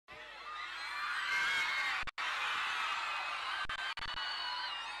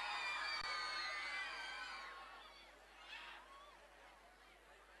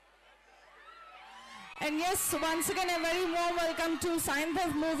And yes, once again a very warm welcome to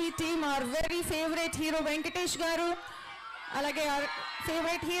Saindhav movie team, our very favorite hero Venkatesh garu, alage our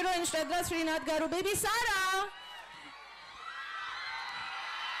favorite heroine Sarada Saradaga garu, baby Sara,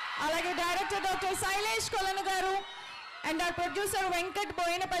 alage director Dr. Sailesh Kolanu garu, and our producer Venkat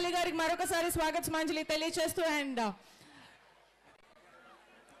Boyenapalli gariki marokasari swagatam manjali తెలియచేస్తూ and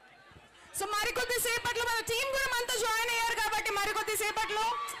so మరికొద్ది సేపట్లో మన team కూడా మనతో join అయ్యారు కాబట్టి మరికొద్ది సేపట్లో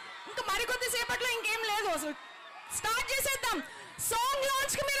ఇంకేం లేదు, అసలు స్టార్ట్ చేసేద్దాం. సాంగ్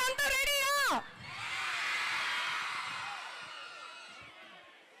లాంచ్ కి మీరు అంతా రెడీయా?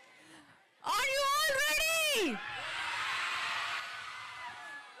 Are you all ready?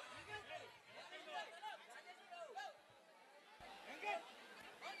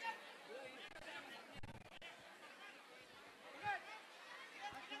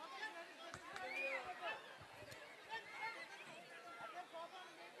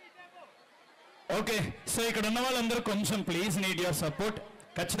 Okay, so ఇక్కడ ఉన్న వాళ్ళందరూ కొంచెం ప్లీజ్ నీడ్ యువర్ సపోర్ట్.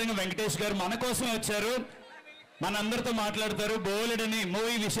 ఖచ్చితంగా వెంకటేష్ గారు మన కోసమే వచ్చారు, మనందరితో మాట్లాడతారు, బోలెడని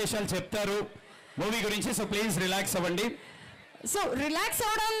మూవీ విశేషాలు చెప్తారు మూవీ గురించి. సో ప్లీజ్ రిలాక్స్ అవ్వండి. సో రిలాక్స్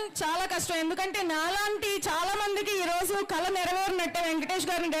అవ్వడం చాలా కష్టం, ఎందుకంటే నాలాంటి చాలా మందికి ఈరోజు కళ నెరవేరినట్టే వెంకటేష్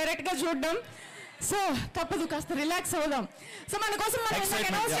గారిని డైరెక్ట్ గా చూడడం. సో తప్పదు, కాస్త రిలాక్స్ అవుదాం. సో మన కోసం మనం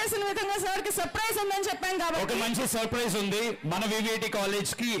అనౌన్స్ చేసిన విధంగా సార్ కి సర్ప్రైజ్ ఉందని చెప్పాం కాబట్టి ఒక మంచి సర్ప్రైజ్ ఉంది. మన VVIT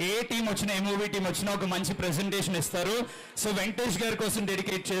కాలేజ్ కి ఏ టీం వచ్చినా, ఏ మూవీ టీం వచ్చినా ఒక మంచి ప్రెజెంటేషన్ ఇస్తారు. సో వెంకటేష్ గారి కోసం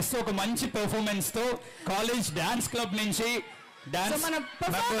డెడికేట్ చేస్తూ ఒక మంచి పెర్ఫార్మెన్స్ తో కాలేజ్ డాన్స్ క్లబ్ నుంచి డాన్స్ మన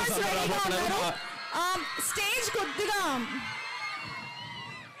స్టేజ్ కొద్దిగా.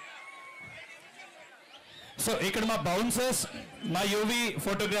 సో ఇక్కడ మా బౌన్సర్స్, మా యూవీ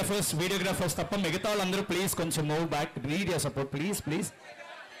ఫోటోగ్రాఫర్స్, వీడియోగ్రాఫర్స్ తప్ప మిగతా వాళ్ళందరూ ప్లీజ్ కొంచెం move back, need your support please please.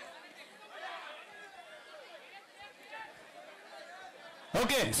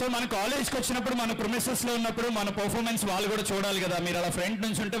 Okay, so మన కాలేజ్కి వచ్చినప్పుడు, మన ప్రొమిసెస్ లో ఉన్నప్పుడు మన పర్ఫార్మెన్స్ వాళ్ళు కూడా చూడాలి కదా. మీరు అలా ఫ్రంట్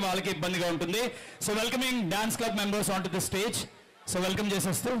నుంచి ఉంటే వాళ్ళకి ఇబ్బందిగా ఉంటుంది. So welcoming dance club members on to the stage. So welcome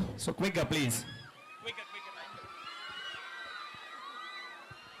చేసేస్తూ సో క్విక్ గా ప్లీజ్.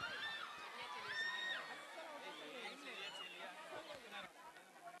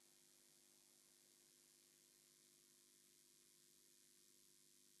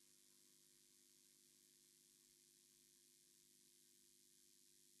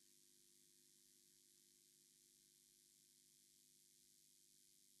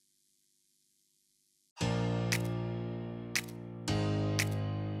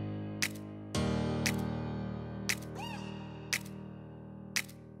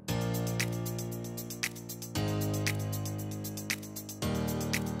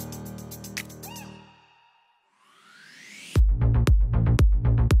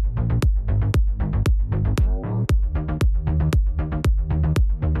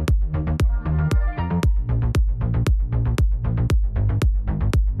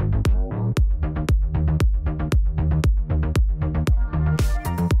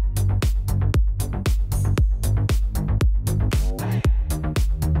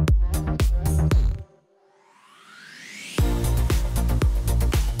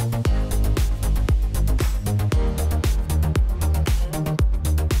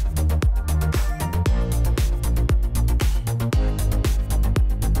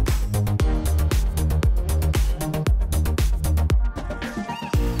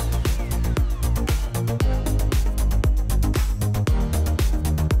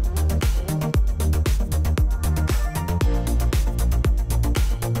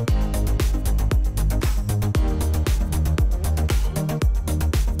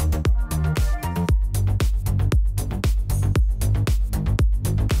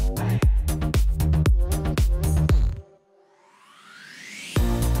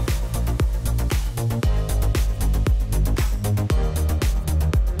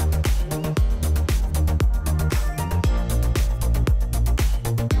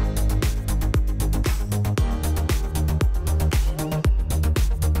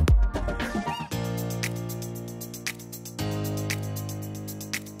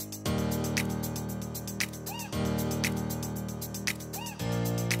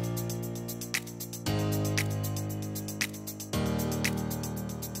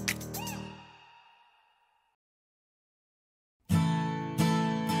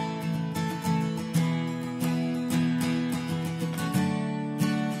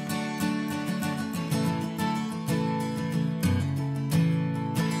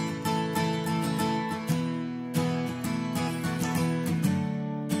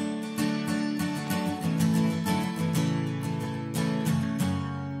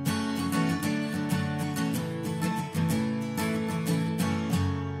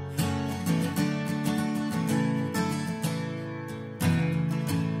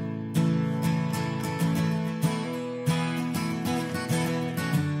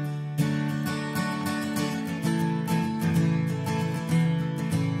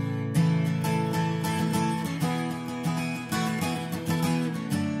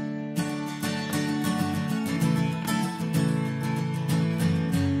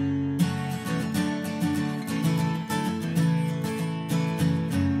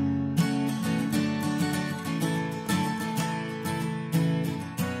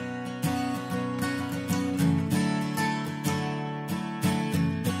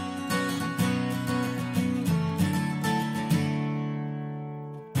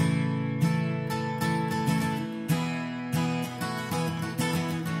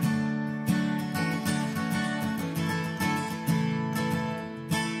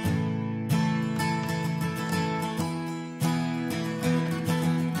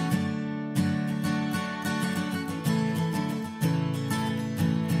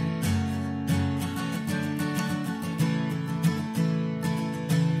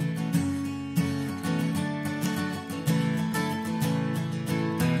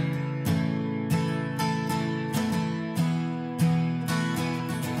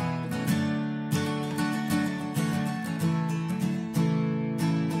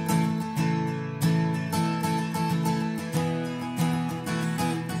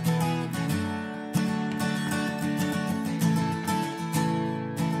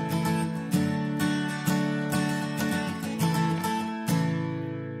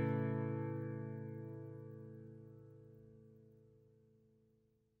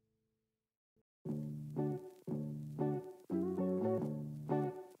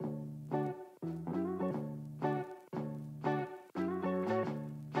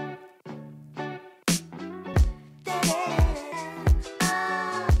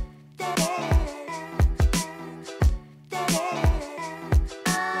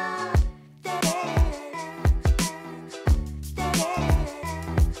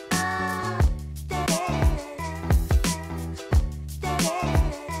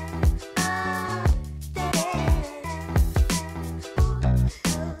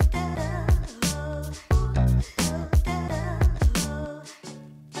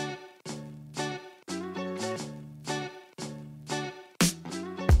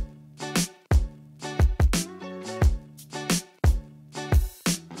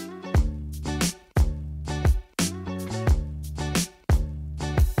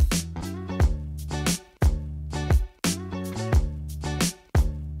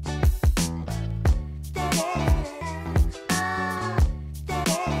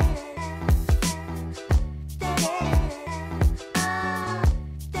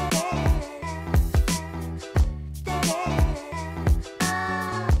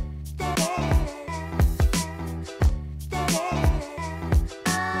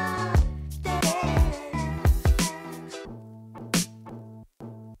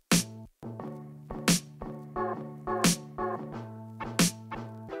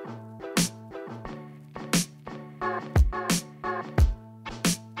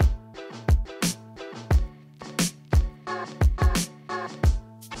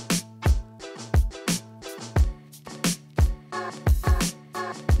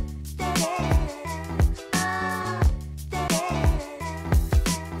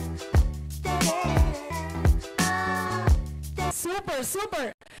 Super super.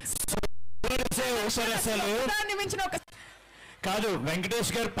 దాన్ని మించిన ఒక కాదు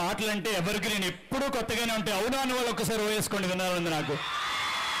వెంకటేష్ గారి పాటలు అంటే ఎవరికి నేను ఎప్పుడూ కొత్తగానే ఉంటాయి. అవునా అని వాళ్ళు ఒకసారి వేసుకోండి వినాలని నాకు.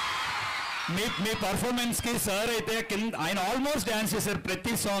 మీ పర్ఫార్మెన్స్ కి సార్ అయితే కింద ఆయన ఆల్మోస్ట్ డాన్స్ చేశారు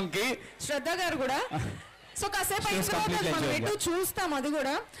ప్రతి సాంగ్ కి. శ్రద్ధ గారు కూడా. సో కాసేపు మనం ఎటు చూస్తాం అది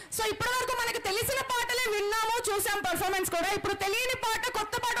కూడా. సో ఇప్పటి వరకు మనకు తెలిసిన పాటలే విన్నాము చూసాం పర్ఫార్మెన్స్ కూడా. ఇప్పుడు తెలియని పాట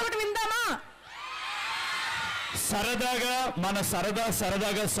కొత్త పాట ఒకటి విందామా? సరదాగా మన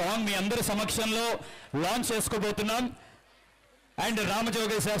సరదాగా సాంగ్ మీ అందరి సమక్షంలో లాంచ్ చేసుకోబోతున్నాం. అండ్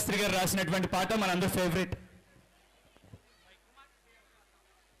రామజోగ శాస్త్రి గారు రాసినటువంటి పాట మనందరి favourite.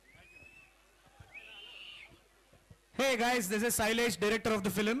 Hey guys, this is Sailesh, director of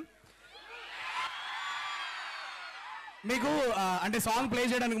the film. మీకు అంటే సాంగ్ ప్లే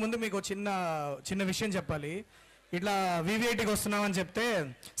చేయడానికి ముందు మీకు చిన్న విషయం చెప్పాలి. ఇట్లా VVITకి వస్తున్నామని చెప్తే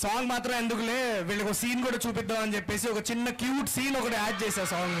సాంగ్ మాత్రం ఎందుకులే వీళ్ళకి ఒక సీన్ కూడా చూపిద్దాం అని చెప్పేసి ఒక చిన్న క్యూట్ సీన్ ఒకటి యాడ్ చేశా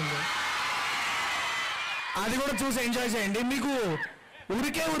సాంగ్ ముందు. అది కూడా చూసి ఎంజాయ్ చేయండి. మీకు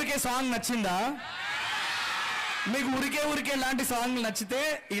ఉరికే సాంగ్ నచ్చిందా? మీకు ఉరికే లాంటి సాంగ్ నచ్చితే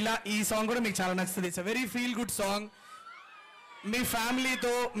ఈ సాంగ్ కూడా మీకు చాలా నచ్చుతుంది. It's a very feel good song. మీ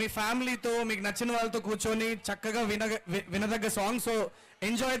ఫ్యామిలీతో మీకు నచ్చిన వాళ్ళతో కూర్చొని చక్కగా వినదగ్గ song. So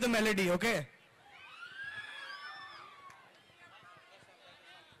enjoy the melody. Okay,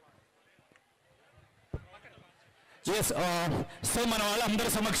 so మన వాళ్ళందరి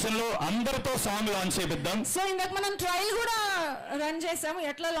సమక్షంలో అందరితో సాంగ్ లాంచ్ చేపిద్దాం. సో ఇందాక మనం ట్రయల్ కూడా రన్ చేసాము,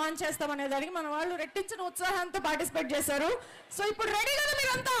 ఎట్లా లాంచ్ చేస్తాం అనే దానికి మన వాళ్ళు రెట్టించిన ఉత్సాహంతో పార్టిసిపేట్ చేశారు. సో ఇప్పుడు రెడీ కదా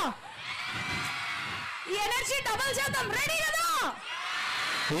మీరంతా? ఈ ఎనర్జీ డబుల్ చేద్దాం. రెడీ కదా?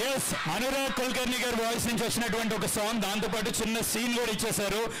 ఎస్, అనురాగ్ కుల్కర్ణి గారి వాయిస్ నుంచి వచ్చినటువంటి ఒక సాంగ్, దాంతో పాటు చిన్న సీన్ కూడా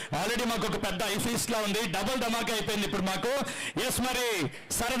ఇచ్చేశారు. ఆల్రెడీ మాకు ఒక పెద్ద ఐఫీస్ట్ లా ఉంది, డబుల్ ధమాకా అయిపోయింది ఇప్పుడు మాకు. ఎస్, మరి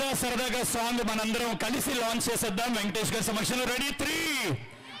సరదాగా సాంగ్ మనందరం కలిసి లాంచ్ చేసేద్దాం వెంకటేష్ గారి సమక్షంలో. రెడీ 3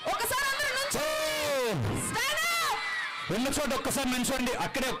 ఒకసారి ఉన్న చోట ఒక్కసారి నుంచోండి,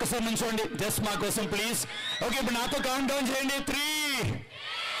 అక్కడే ఒక్కసారి నుంచోండి జస్ట్ మా కోసం ప్లీజ్. ఓకే, ఇప్పుడు నాతో కౌంట్ డౌన్ చేయండి. 3,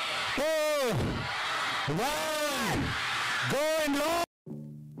 2, 1 గో అండ్ లో.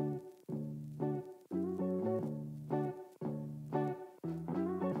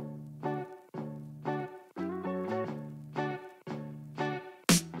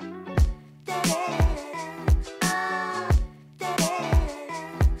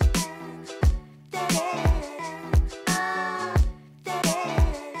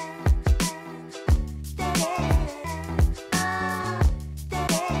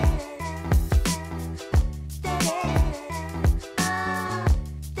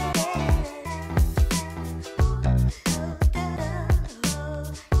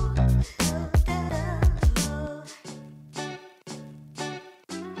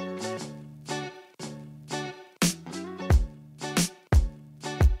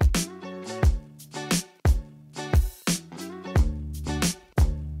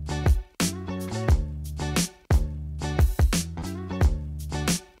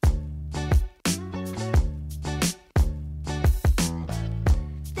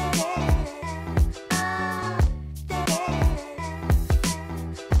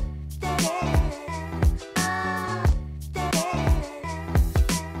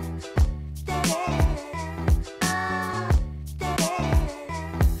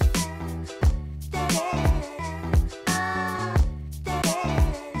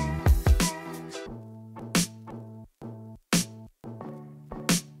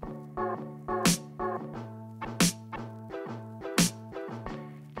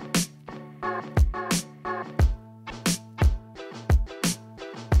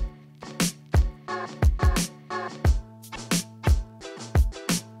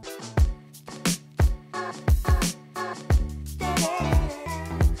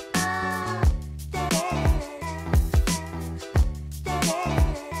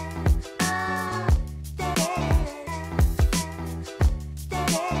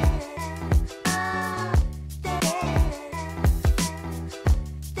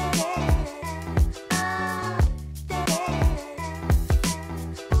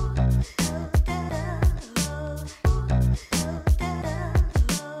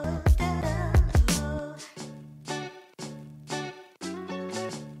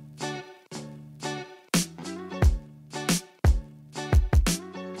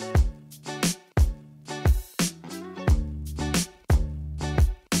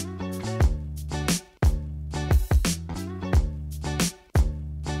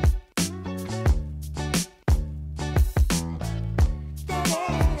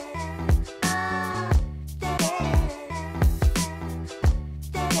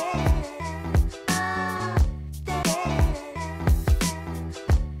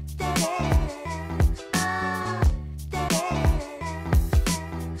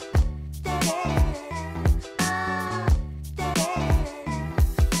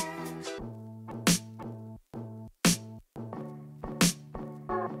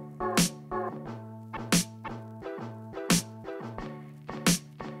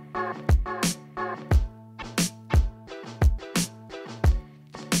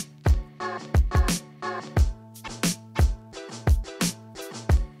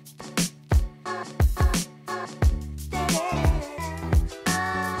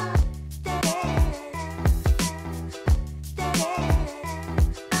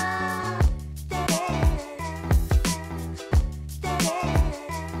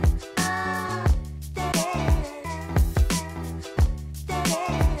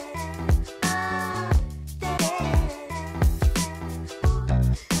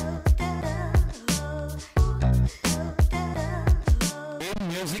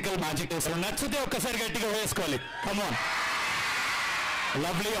 అసలు నచ్చితే ఒక్కసారి గట్టిగా వేసుకోవాలి. కమాన్.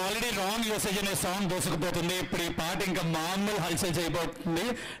 లవ్లీ. ఆల్రెడీ రాంగ్ యూసేజ్ అనే సాంగ్ దూసుకుపోతుంది. ఇప్పుడు ఈ పాట ఇంకా మామూలు హల్చల్ చేయబోతుంది.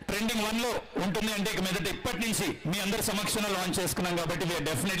 ట్రెండింగ్ 1 లో ఉంటుంది అంటే ఇక మీదట ఇప్పటి నుంచి మీ అందరి సమక్షంలో లాంచ్ చేసుకున్నాం కాబట్టి వీఆర్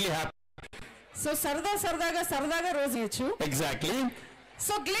డెఫినెట్లీ హ్యాపీ. సో సరదాగా రోజు చేయొచ్చు. ఎగ్జాక్ట్లీ.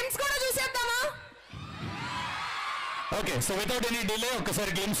 సో గ్లిమ్స్ కూడా చూసేద్దామా? Okay, so without any delay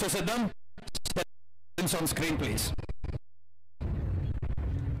ఒక్కసారి గ్లిమ్స్ చూసేద్దాం. On screen please.